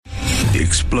The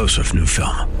explosive new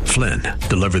film, Flynn,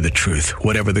 Deliver the Truth,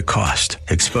 Whatever the Cost,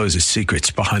 exposes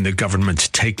secrets behind the government's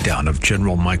takedown of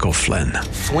General Michael Flynn.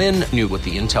 Flynn knew what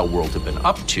the intel world had been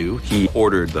up to. He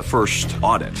ordered the first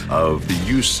audit of the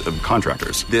use of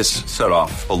contractors. This set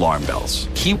off alarm bells.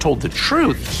 He told the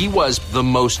truth. He was the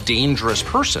most dangerous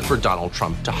person for Donald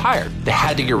Trump to hire. They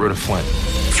had to get rid of Flynn.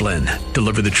 Flynn,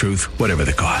 Deliver the Truth, Whatever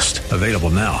the Cost. Available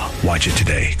now. Watch it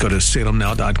today. Go to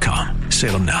salemnow.com.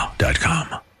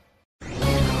 salemnow.com.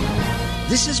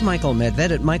 This is Michael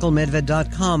Medved at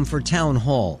michaelmedved.com for Town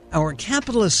Hall. Our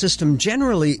capitalist system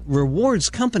generally rewards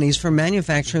companies for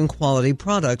manufacturing quality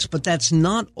products, but that's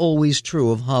not always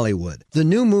true of Hollywood. The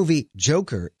new movie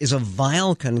Joker is a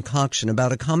vile concoction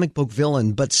about a comic book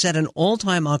villain, but set an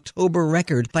all-time October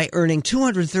record by earning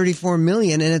 $234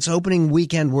 million in its opening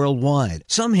weekend worldwide.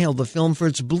 Some hailed the film for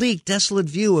its bleak, desolate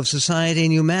view of society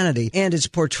and humanity, and its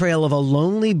portrayal of a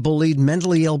lonely, bullied,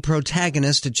 mentally ill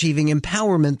protagonist achieving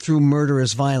empowerment through murderous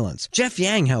violence. Jeff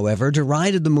Yang, however,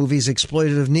 derided the movie's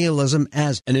exploitative nihilism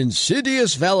as an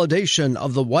insidious validation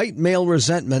of the white male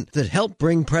resentment that helped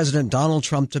bring President Donald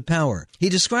Trump to power. He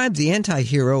described the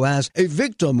anti-hero as a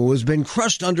victim who has been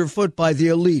crushed underfoot by the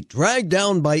elite, dragged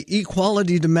down by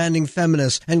equality-demanding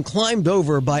feminists, and climbed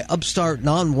over by upstart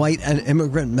non-white and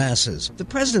immigrant masses. The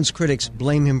president's critics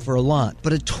blame him for a lot,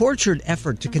 but a tortured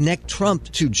effort to connect Trump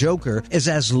to Joker is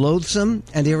as loathsome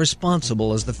and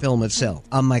irresponsible as the film itself.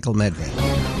 I'm Michael Medved.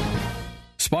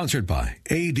 Sponsored by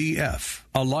ADF,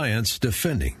 Alliance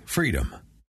Defending Freedom.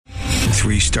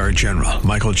 3-star General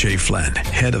Michael J. Flynn,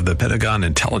 head of the Pentagon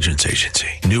Intelligence Agency,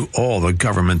 knew all the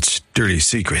government's dirty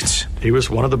secrets. He was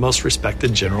one of the most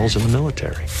respected generals in the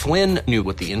military. Flynn knew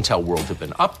what the intel world had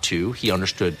been up to. He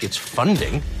understood its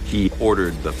funding. He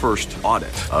ordered the first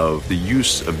audit of the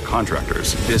use of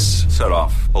contractors. This set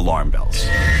off alarm bells.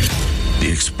 The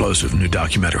explosive new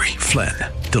documentary, Flynn,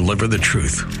 Deliver the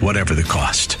Truth, Whatever the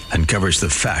Cost, uncovers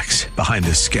the facts behind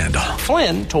this scandal.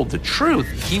 Flynn told the truth.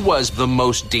 He was the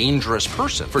most dangerous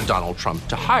person for Donald Trump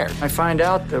to hire. I find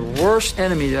out the worst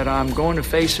enemy that I'm going to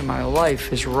face in my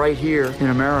life is right here in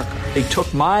America. They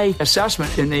took my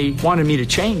assessment and they wanted me to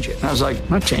change it. And I was like, I'm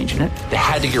not changing it. They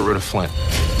had to get rid of Flynn.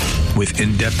 With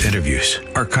in-depth interviews,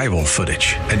 archival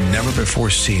footage, and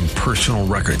never-before-seen personal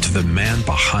records of the man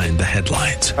behind the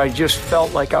headlines. I just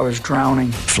felt like I was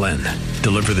drowning. Flynn,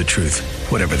 Deliver the Truth,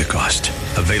 Whatever the Cost.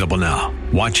 Available now.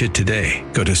 Watch it today.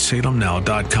 Go to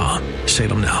salemnow.com.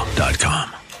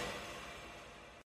 salemnow.com.